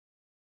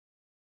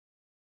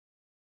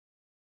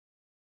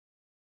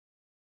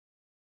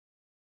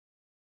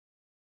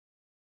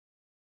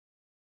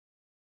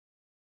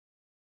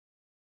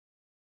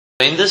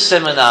In this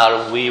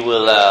seminar, we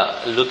will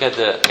look at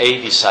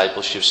a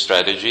discipleship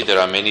strategy. There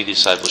are many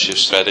discipleship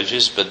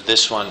strategies, but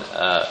this one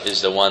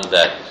is the one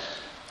that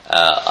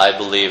I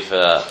believe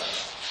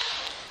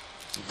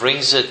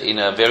brings it in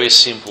a very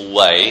simple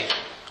way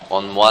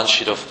on one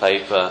sheet of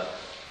paper,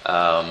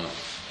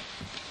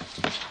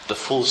 the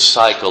full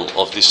cycle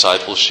of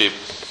discipleship,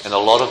 and a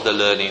lot of the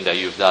learning that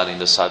you've done in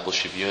the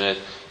discipleship unit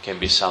can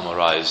be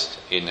summarized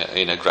in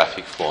a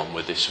graphic form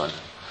with this one.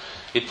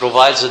 It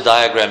provides a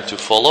diagram to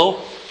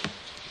follow.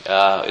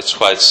 It's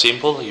quite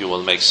simple. You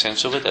will make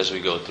sense of it as we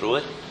go through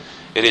it.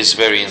 It is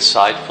very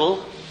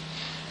insightful.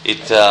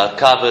 It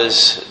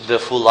covers the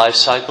full life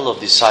cycle of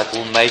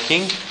disciple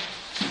making.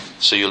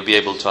 So you'll be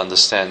able to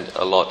understand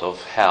a lot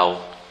of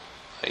how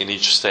in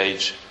each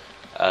stage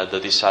the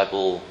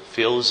disciple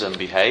feels and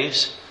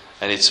behaves.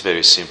 And it's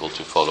very simple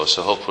to follow.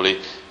 So hopefully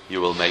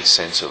you will make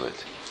sense of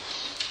it.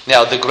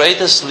 Now, the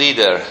greatest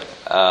leader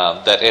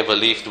that ever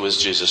lived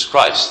was Jesus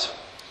Christ.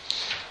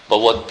 But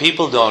what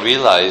people don't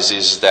realize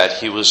is that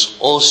he was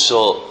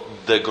also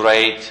the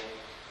great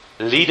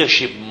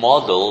leadership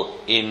model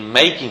in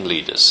making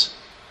leaders.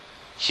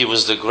 He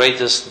was the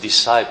greatest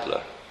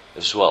discipler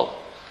as well.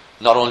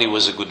 Not only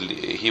was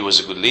he was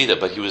a good leader,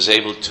 but he was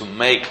able to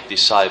make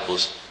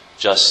disciples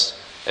just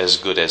as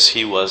good as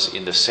he was,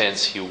 in the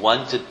sense he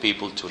wanted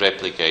people to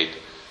replicate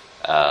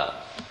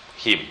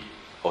him,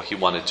 or he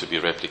wanted to be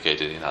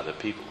replicated in other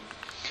people.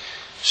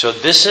 So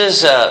this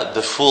is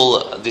the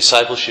full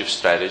discipleship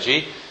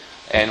strategy.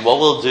 And what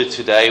we'll do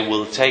today,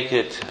 we'll take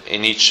it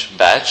in each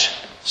batch.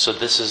 So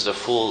this is the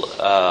full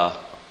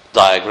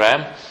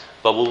diagram,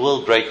 but we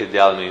will break it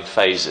down in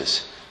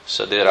phases.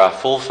 So there are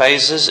 4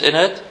 phases in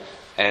it,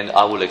 and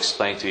I will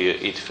explain to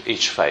you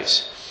each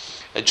phase.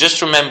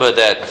 Just remember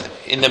that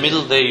in the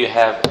middle there you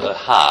have a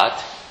heart,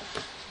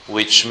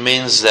 which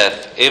means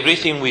that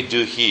everything we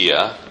do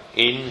here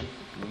in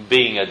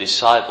being a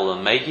disciple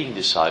and making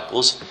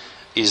disciples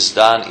is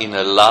done in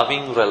a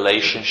loving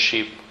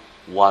relationship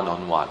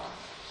one-on-one.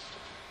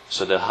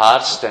 So the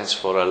heart stands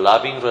for a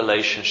loving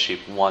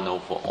relationship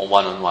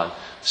one-on-one.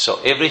 So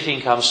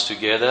everything comes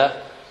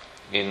together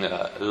in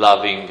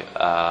loving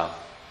the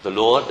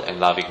Lord and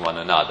loving one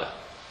another.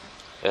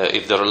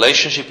 If the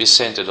relationship is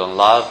centered on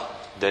love,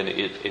 then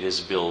it is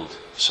built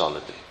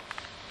solidly.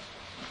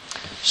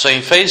 So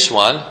in phase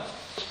 1,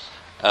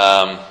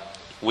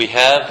 we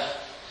have...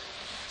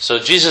 So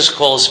Jesus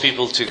calls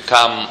people to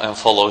come and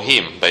follow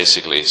him,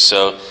 basically.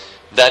 So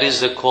that is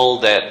the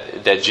call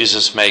that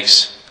Jesus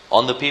makes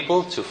on the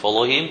people to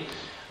follow him,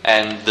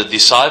 and the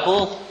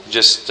disciple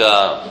just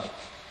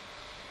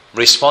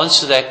responds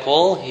to that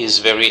call. He is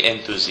very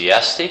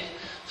enthusiastic,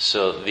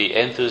 so the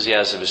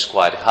enthusiasm is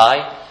quite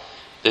high.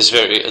 There's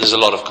a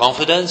lot of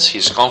confidence.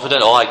 He's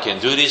confident. Oh, I can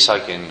do this.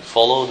 I can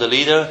follow the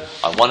leader.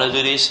 I want to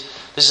do this.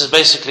 This is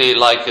basically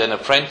like an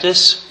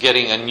apprentice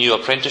getting a new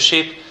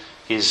apprenticeship.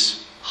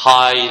 He's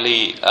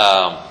highly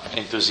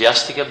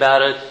enthusiastic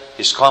about it.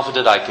 He's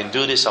confident. I can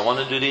do this. I want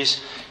to do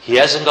this. He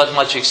hasn't got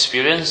much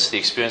experience. The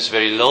experience is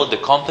very low. The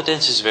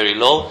competence is very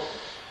low.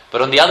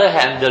 But on the other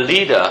hand, the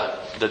leader,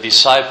 the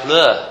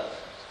discipler,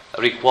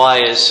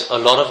 requires a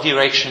lot of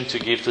direction to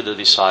give to the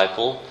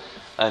disciple.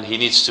 And he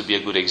needs to be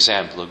a good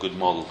example, a good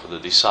model for the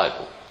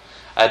disciple.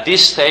 At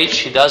this stage,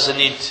 he doesn't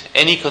need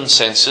any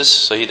consensus.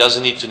 So he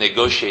doesn't need to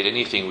negotiate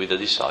anything with the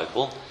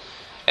disciple.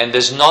 And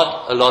there's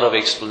not a lot of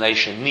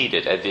explanation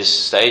needed at this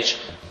stage,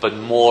 but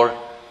more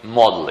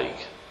modeling.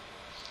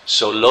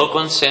 So low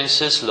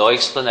consensus, low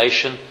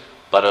explanation,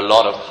 but a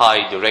lot of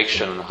high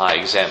direction and high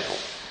example.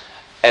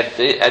 At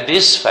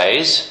this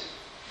phase,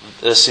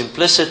 the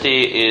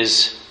simplicity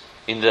is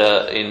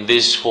in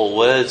these 4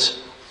 words: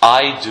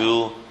 I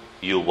do,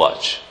 you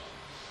watch,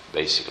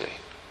 basically.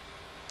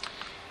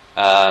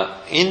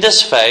 In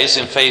this phase,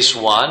 in phase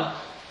 1,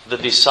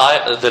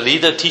 the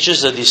leader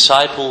teaches the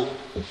disciple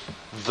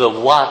the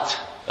what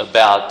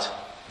about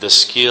the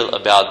skill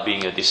about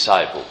being a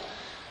disciple.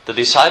 The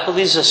disciple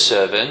is a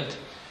servant,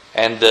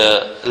 and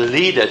the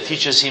leader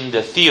teaches him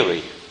the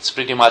theory. It's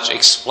pretty much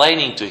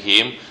explaining to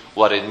him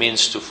what it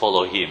means to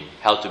follow him,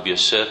 how to be a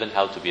servant,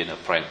 how to be an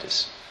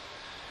apprentice.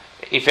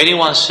 If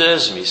anyone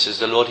serves me, says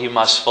the Lord, he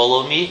must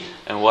follow me,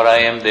 and where I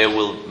am, there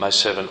will my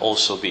servant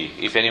also be.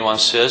 If anyone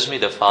serves me,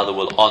 the Father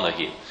will honor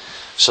him.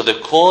 So the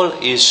call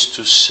is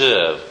to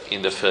serve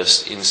in the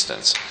first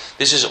instance.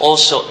 This is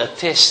also a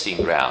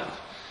testing ground.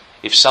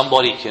 If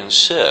somebody can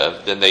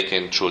serve, then they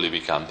can truly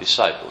become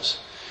disciples.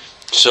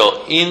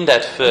 So in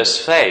that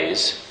first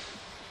phase,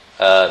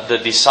 the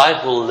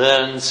disciple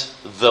learns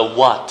the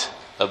what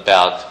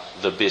about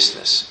the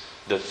business,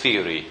 the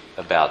theory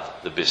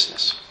about the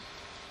business.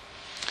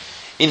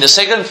 In the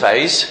second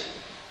phase,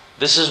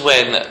 this is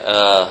when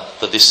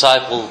the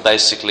disciple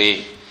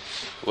basically,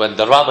 when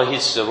the rubber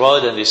hits the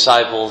road, and the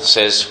disciple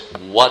says,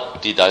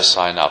 what did I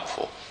sign up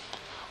for?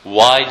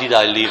 Why did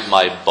I leave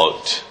my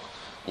boat?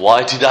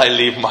 Why did I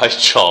leave my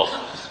job?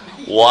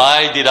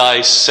 Why did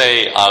I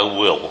say I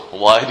will?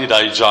 Why did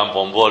I jump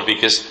on board?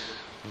 Because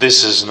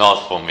this is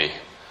not for me.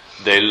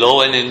 They're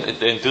low in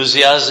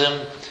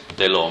enthusiasm.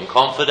 They're low in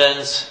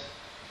confidence.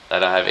 They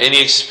don't have any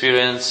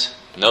experience,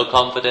 no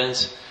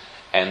competence.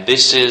 And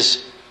this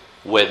is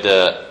where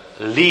the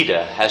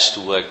leader has to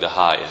work the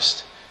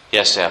highest. He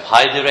has to have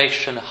high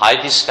direction,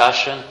 high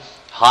discussion,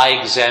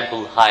 high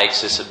example, high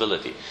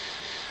accessibility.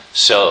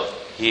 So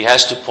he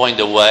has to point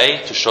the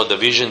way to show the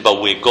vision,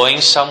 but we're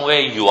going somewhere,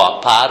 you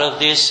are part of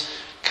this,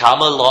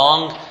 come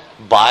along,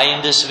 buy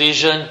in this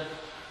vision.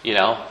 You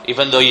know,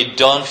 even though you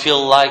don't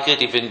feel like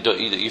it, even though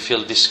you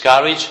feel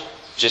discouraged,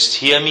 just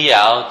hear me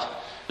out.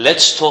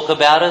 Let's talk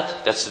about it.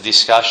 That's the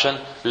discussion.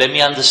 Let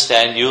me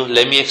understand you.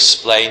 Let me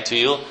explain to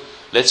you.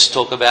 Let's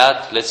talk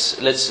about.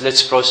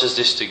 Let's process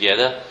this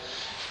together.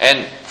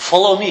 And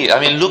follow me. I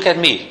mean, look at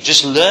me.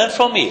 Just learn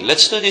from me.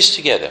 Let's do this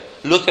together.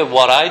 Look at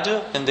what I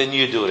do, and then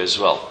you do it as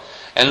well.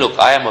 And look,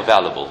 I am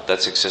available.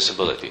 That's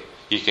accessibility.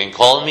 You can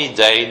call me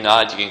day,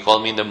 night. You can call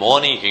me in the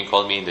morning. You can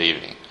call me in the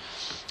evening.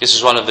 This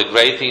is one of the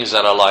great things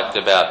that I liked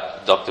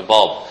about Dr.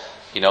 Bob.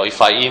 You know,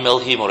 if I email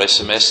him or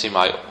SMS him,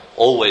 I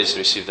always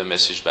receive the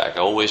message back. I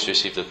always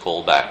receive the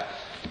call back.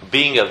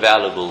 Being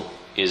available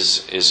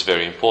is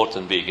very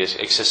important, being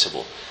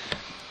accessible.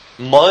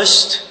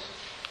 Most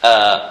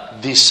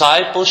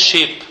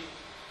discipleship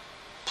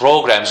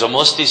programs, or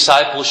most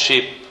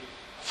discipleship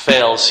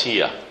fails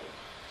here.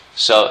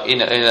 So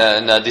in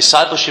a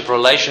discipleship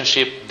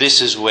relationship,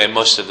 this is where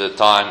most of the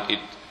time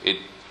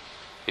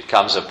it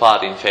comes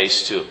apart in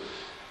phase 2.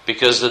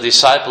 Because the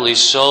disciple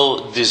is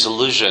so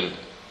disillusioned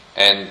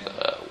and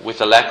with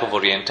a lack of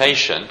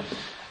orientation,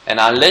 and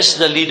unless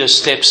the leader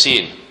steps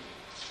in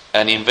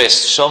and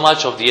invests so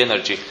much of the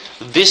energy,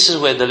 this is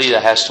where the leader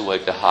has to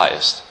work the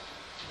highest,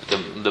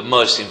 the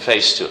most in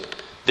phase 2.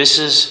 This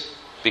is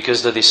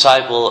because the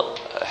disciple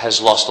has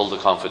lost all the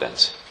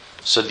confidence.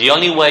 So the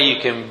only way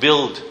you can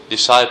build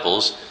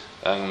disciples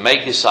and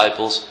make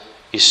disciples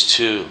is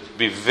to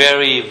be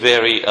very,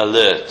 very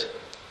alert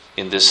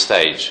in this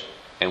stage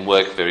and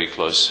work very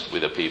close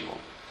with the people.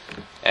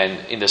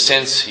 And in the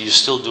sense, you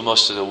still do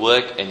most of the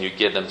work and you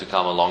get them to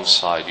come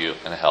alongside you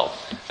and help.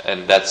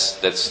 And that's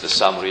the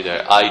summary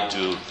there. I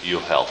do, you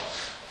help.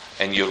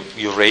 And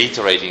you're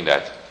reiterating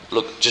that.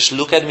 Look, just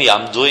look at me.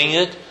 I'm doing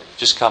it.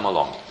 Just come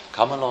along.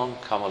 Come along,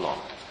 come along.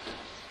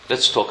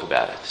 Let's talk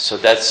about it. So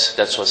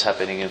that's what's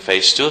happening in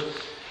phase 2.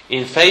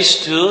 In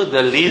phase 2,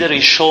 the leader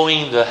is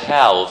showing the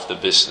how of the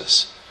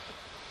business.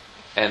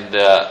 And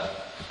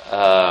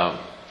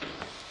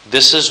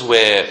this is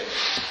where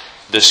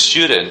the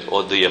student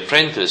or the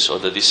apprentice or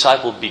the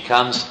disciple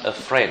becomes a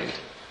friend.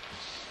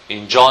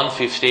 In John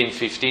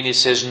 15:15 it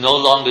says, "No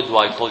longer do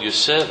I call you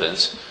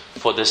servants,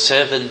 for the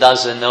servant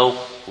doesn't know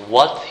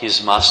what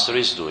his master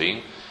is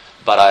doing,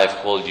 but I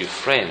have called you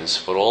friends,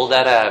 for all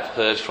that I have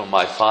heard from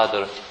my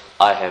Father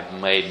I have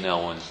made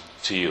known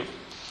to you."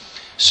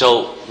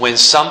 So when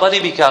somebody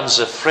becomes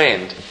a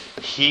friend,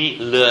 he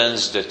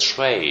learns the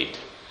trade.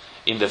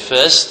 In the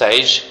first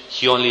stage,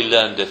 he only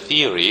learned the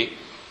theory,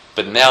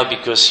 but now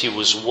because he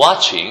was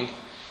watching,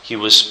 he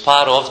was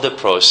part of the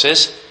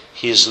process,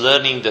 he is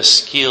learning the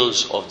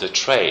skills of the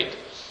trade.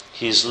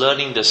 He is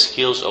learning the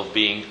skills of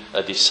being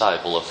a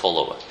disciple, a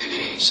follower.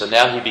 So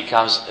now he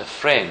becomes a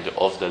friend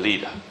of the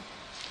leader.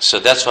 So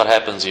that's what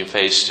happens in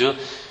phase 2.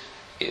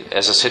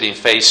 As I said, in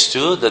phase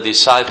 2, the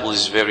disciple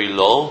is very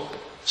low,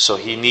 so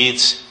he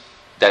needs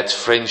that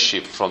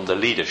friendship from the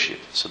leadership.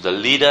 So the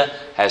leader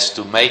has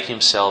to make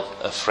himself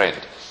a friend.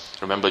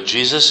 Remember,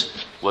 Jesus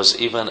was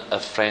even a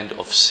friend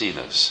of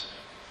sinners.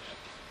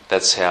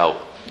 That's how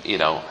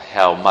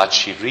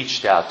much he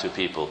reached out to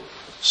people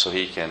so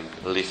he can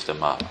lift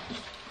them up.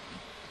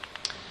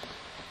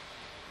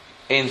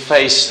 In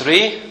phase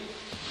 3,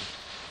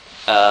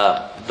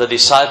 the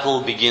disciple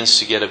begins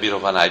to get a bit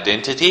of an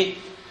identity.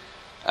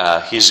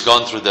 He's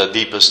gone through the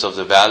deepest of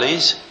the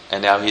valleys,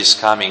 and now he's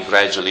coming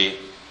gradually.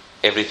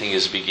 Everything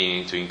is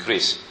beginning to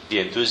increase. The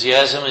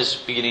enthusiasm is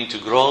beginning to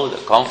grow. The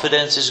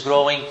confidence is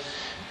growing.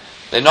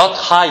 They're not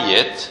high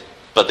yet,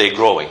 but they're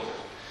growing.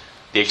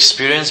 The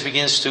experience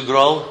begins to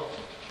grow.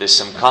 There's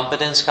some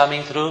competence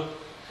coming through.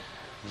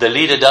 The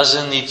leader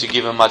doesn't need to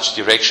give them much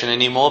direction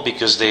anymore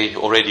because they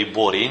already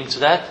bought into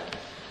that.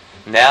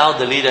 Now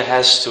the leader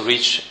has to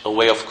reach a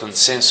way of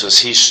consensus.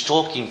 He's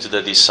talking to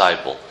the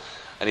disciple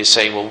and he's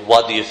saying, well,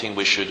 what do you think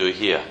we should do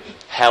here?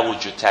 How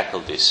would you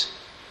tackle this?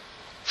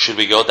 Should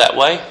we go that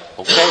way?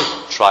 Okay,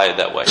 try it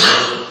that way.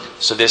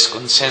 So there's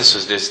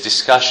consensus, there's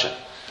discussion.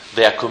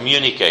 They are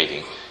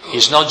communicating.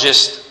 He's not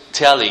just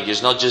telling,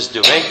 he's not just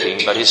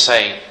directing, but he's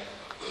saying,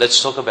 let's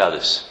talk about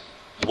this.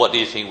 What do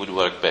you think would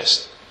work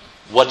best?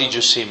 What did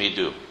you see me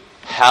do?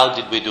 How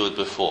did we do it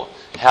before?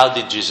 How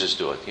did Jesus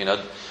do it?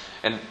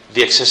 And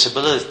the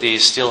accessibility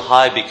is still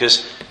high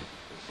because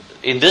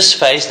in this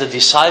phase, the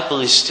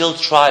disciple is still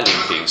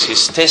trialing things.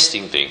 He's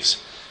testing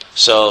things.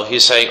 So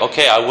he's saying,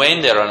 okay, I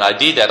went there and I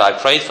did that. I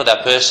prayed for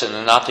that person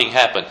and nothing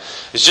happened.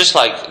 It's just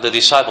like the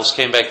disciples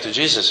came back to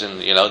Jesus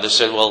and, they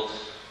said, well,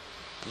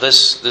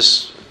 this,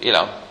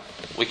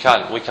 we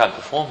can't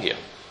perform here,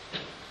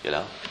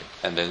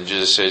 And then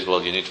Jesus says,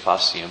 well, you need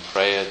fasting and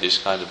prayer, these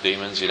kind of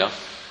demons,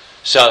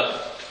 So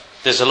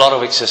there's a lot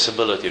of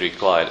accessibility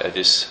required at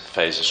this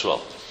phase as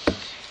well.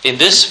 In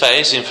this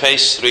phase, in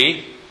phase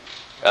 3,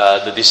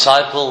 the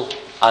disciple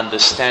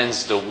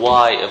understands the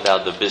why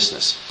about the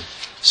business.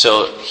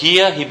 So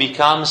here he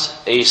becomes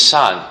a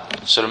son.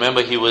 So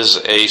remember, he was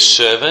a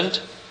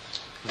servant,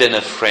 then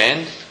a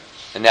friend,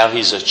 and now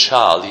he's a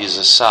child. He's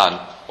a son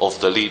of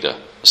the leader,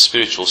 a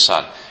spiritual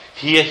son.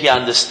 Here he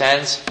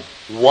understands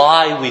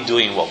why we're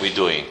doing what we're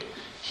doing.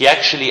 He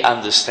actually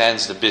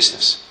understands the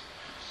business.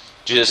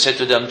 Jesus said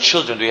to them,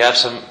 "Children, do you have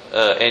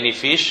any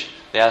fish?"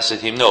 They answered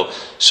him, "No."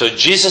 So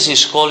Jesus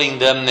is calling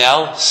them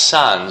now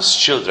sons,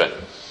 children.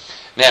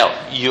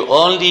 Now, you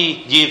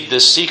only give the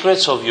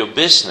secrets of your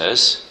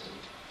business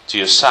to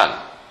your son.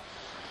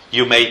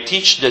 You may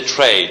teach the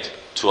trade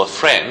to a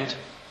friend,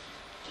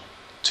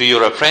 to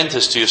your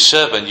apprentice, to your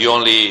servant. You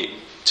only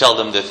tell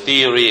them the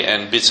theory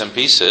and bits and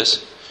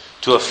pieces.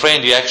 To a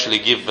friend, you actually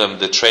give them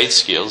the trade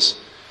skills.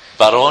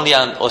 But only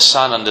a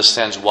son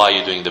understands why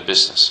you're doing the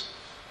business,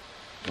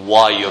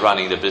 why you're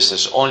running the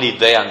business. Only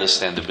they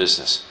understand the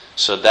business.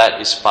 So that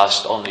is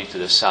passed only to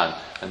the son.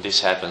 And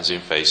this happens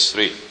in phase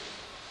 3.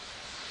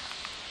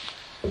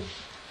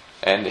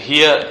 And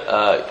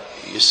here,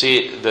 you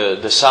see,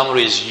 the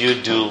summary is: you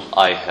do,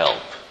 I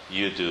help.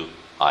 You do,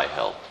 I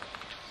help.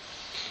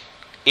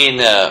 In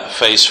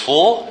phase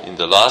 4, in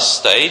the last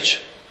stage,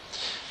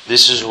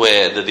 this is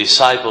where the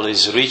disciple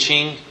is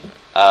reaching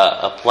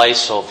a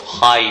place of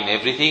high in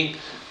everything,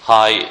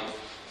 high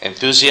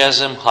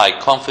enthusiasm, high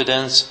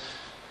confidence.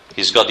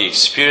 He's got the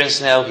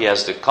experience now, he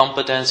has the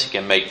competence, he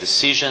can make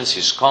decisions,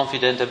 he's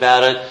confident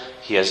about it,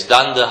 he has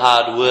done the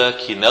hard work,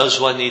 he knows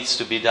what needs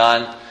to be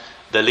done.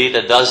 The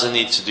leader doesn't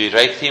need to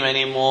direct him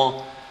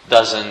anymore,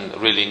 doesn't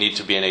really need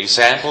to be an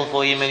example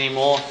for him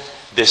anymore.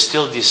 There's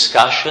still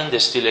discussion,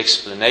 there's still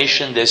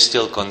explanation, there's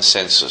still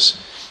consensus.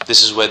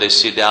 This is where they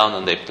sit down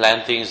and they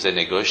plan things, they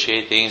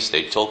negotiate things,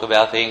 they talk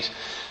about things.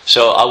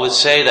 So I would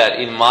say that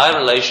in my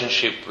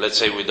relationship, let's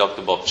say with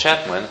Dr. Bob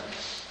Chapman,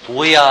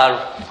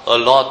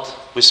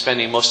 we're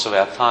spending most of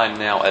our time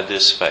now at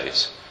this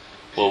phase,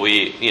 where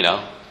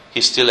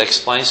he still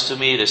explains to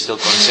me, there's still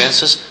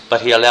consensus,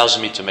 but he allows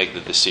me to make the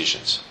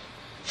decisions.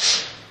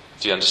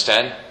 Do you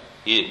understand?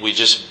 We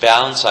just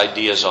bounce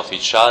ideas off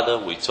each other,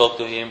 we talk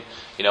to him.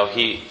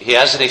 He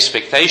has an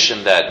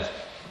expectation that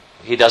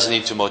he doesn't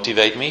need to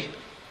motivate me.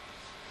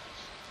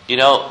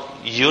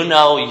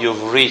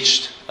 You've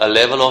reached a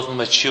level of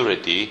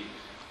maturity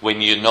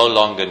when you no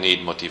longer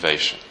need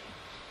motivation,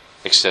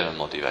 external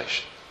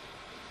motivation.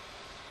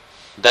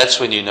 That's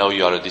when you know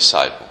you are a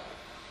disciple.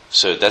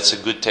 So that's a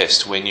good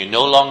test. When you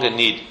no longer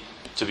need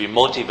to be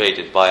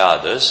motivated by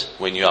others,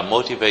 when you are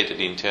motivated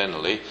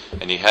internally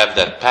and you have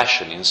that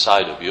passion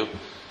inside of you,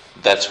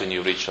 that's when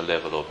you reach a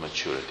level of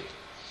maturity.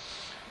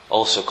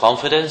 Also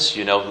confidence,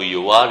 you know who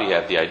you are, you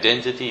have the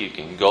identity, you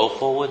can go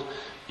forward.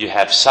 You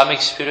have some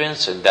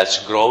experience and that's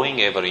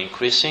growing, ever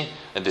increasing,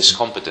 and this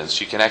competence,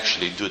 you can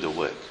actually do the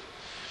work.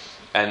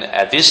 And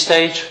at this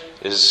stage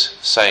is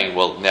saying,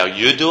 well, now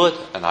you do it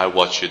and I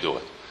watch you do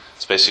it.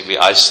 It's basically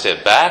I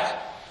step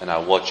back and I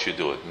watch you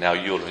do it. Now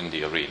you're in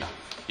the arena,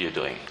 you're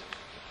doing it.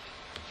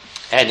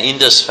 And in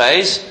this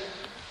phase,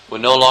 we're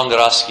no longer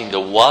asking the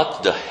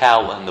what, the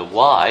how and the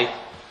why,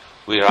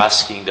 we're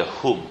asking the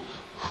whom.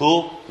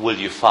 Who will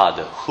you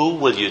father? Who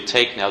will you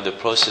take now the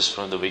process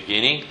from the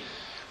beginning?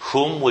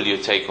 Whom will you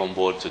take on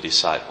board to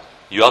disciple?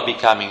 You are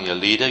becoming a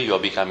leader, you are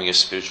becoming a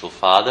spiritual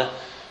father.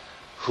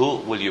 Who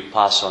will you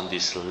pass on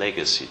this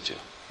legacy to?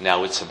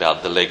 Now it's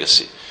about the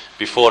legacy.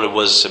 Before it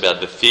was about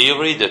the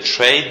theory, the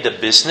trade, the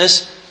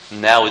business.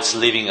 Now it's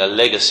leaving a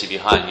legacy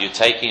behind. You're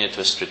taking it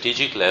to a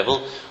strategic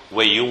level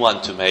where you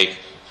want to make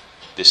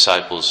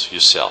disciples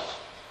yourself.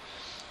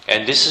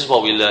 And this is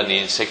what we learn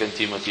in 2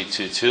 Timothy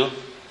 2:2.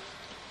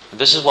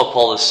 This is what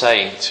Paul is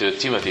saying to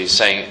Timothy. He's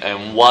saying,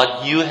 and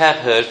what you have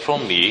heard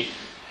from me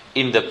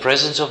in the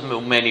presence of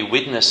many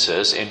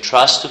witnesses,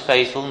 entrust to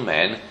faithful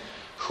men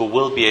who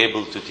will be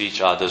able to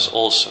teach others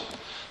also.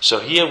 So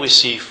here we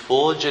see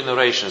 4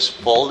 generations.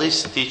 Paul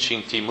is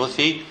teaching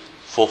Timothy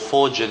for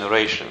 4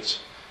 generations.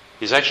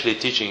 He's actually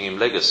teaching him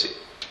legacy.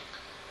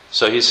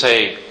 So he's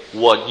saying,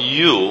 what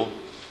you,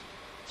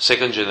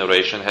 second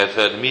generation, have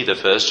heard me, the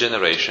first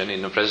generation,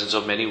 in the presence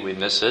of many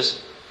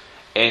witnesses,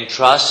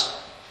 entrust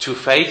to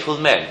faithful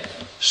men.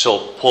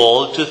 So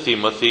Paul to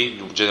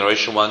Timothy,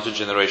 generation 1 to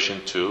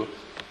generation 2.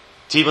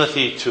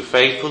 Timothy to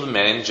faithful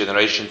men,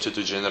 generation 2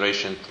 to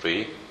generation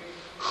 3.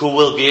 Who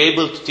will be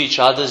able to teach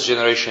others,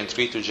 generation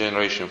 3 to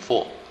generation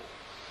 4.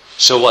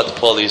 So what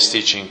Paul is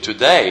teaching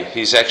today,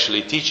 he's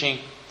actually teaching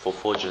for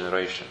 4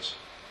 generations.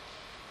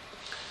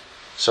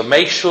 So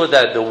make sure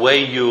that the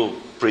way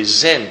you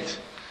present,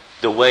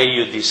 the way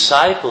you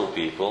disciple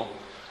people,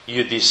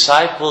 you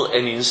disciple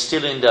and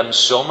instill in them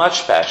so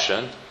much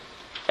passion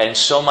and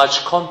so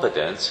much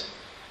competence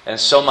and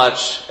so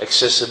much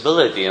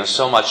accessibility and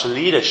so much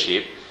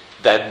leadership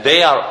that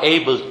they are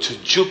able to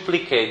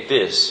duplicate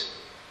this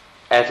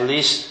at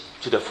least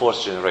to the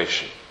 4th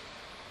generation.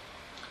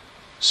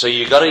 So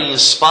you got to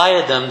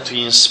inspire them to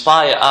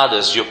inspire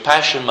others. Your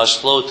passion must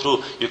flow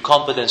through. Your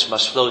competence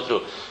must flow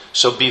through.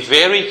 So be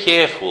very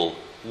careful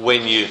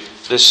when you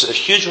there's a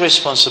huge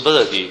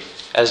responsibility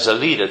as the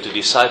leader to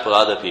disciple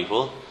other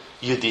people.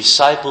 You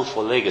disciple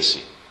for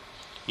legacy.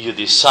 You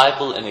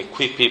disciple and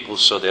equip people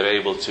so they're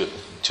able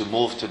to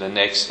move to the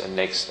next and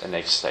next and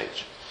next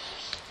stage.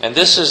 And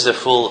this is the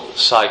full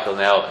cycle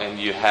now, and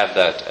you have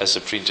that as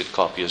a printed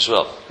copy as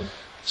well.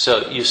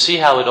 So you see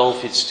how it all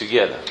fits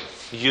together.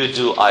 You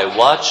do, I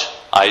watch.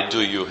 I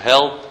do, you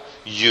help.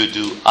 You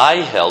do, I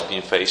help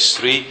in phase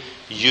 3.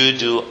 You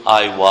do,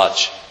 I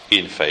watch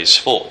in phase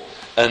 4.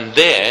 And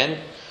then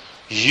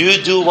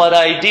you do what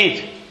I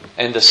did,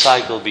 and the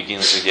cycle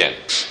begins again.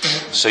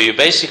 So you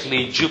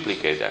basically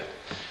duplicate that.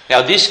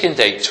 Now this can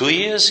take 2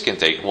 years, can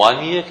take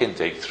 1 year, can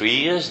take 3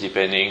 years,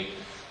 depending,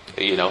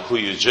 who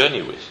you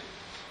journey with.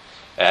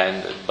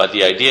 But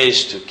the idea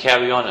is to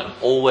carry on and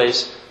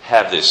always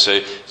have this. So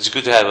it's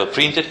good to have a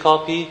printed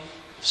copy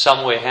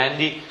somewhere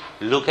handy.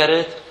 Look at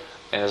it.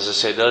 And as I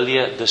said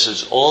earlier, this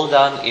is all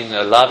done in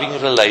a loving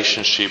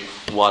relationship,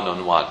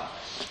 one-on-one.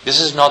 This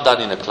is not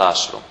done in a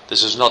classroom.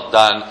 This is not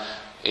done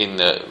in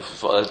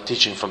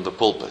teaching from the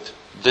pulpit.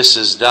 This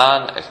is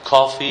done at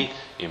coffee,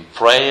 in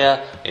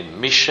prayer,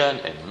 in mission,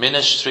 in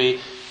ministry,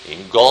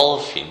 in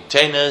golf, in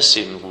tennis,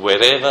 in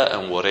wherever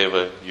and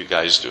whatever you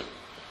guys do.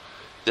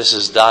 This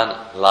is done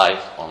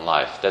life on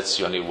life. That's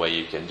the only way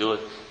you can do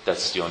it.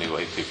 That's the only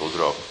way people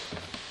grow.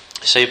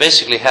 So you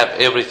basically have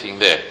everything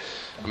there.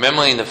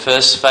 Remember, in the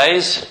first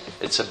phase,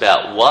 it's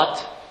about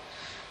what,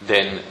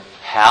 then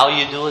how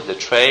you do it, the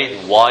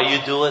trade, why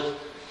you do it,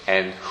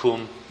 and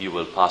whom you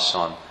will pass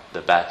on the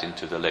baton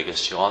to, the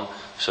legacy on,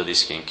 so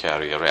this can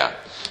carry around.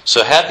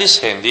 So have this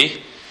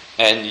handy,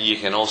 and you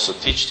can also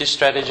teach this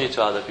strategy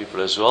to other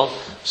people as well.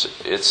 So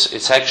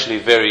it's actually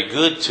very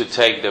good to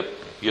take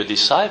your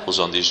disciples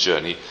on this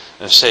journey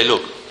and say,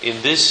 look,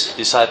 in this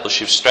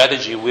discipleship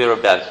strategy, we're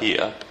about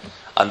here.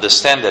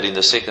 Understand that in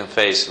the second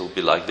phase it will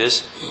be like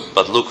this,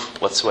 but look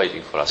what's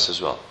waiting for us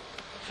as well.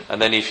 And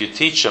then if you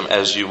teach them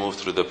as you move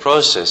through the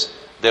process,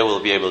 they will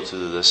be able to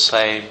do the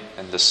same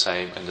and the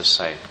same and the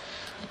same.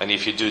 And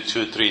if you do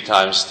 2-3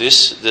 times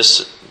this,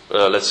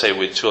 let's say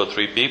with 2 or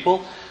 3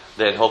 people,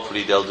 then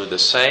hopefully they'll do the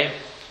same,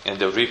 and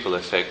the ripple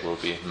effect will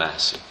be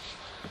massive.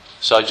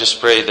 So I just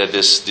pray that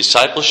this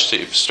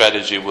discipleship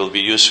strategy will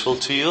be useful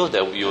to you,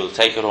 that you will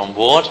take it on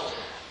board,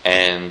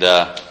 and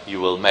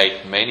you will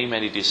make many,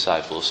 many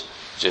disciples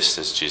just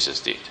as Jesus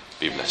did.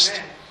 Be blessed.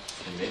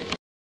 Amen.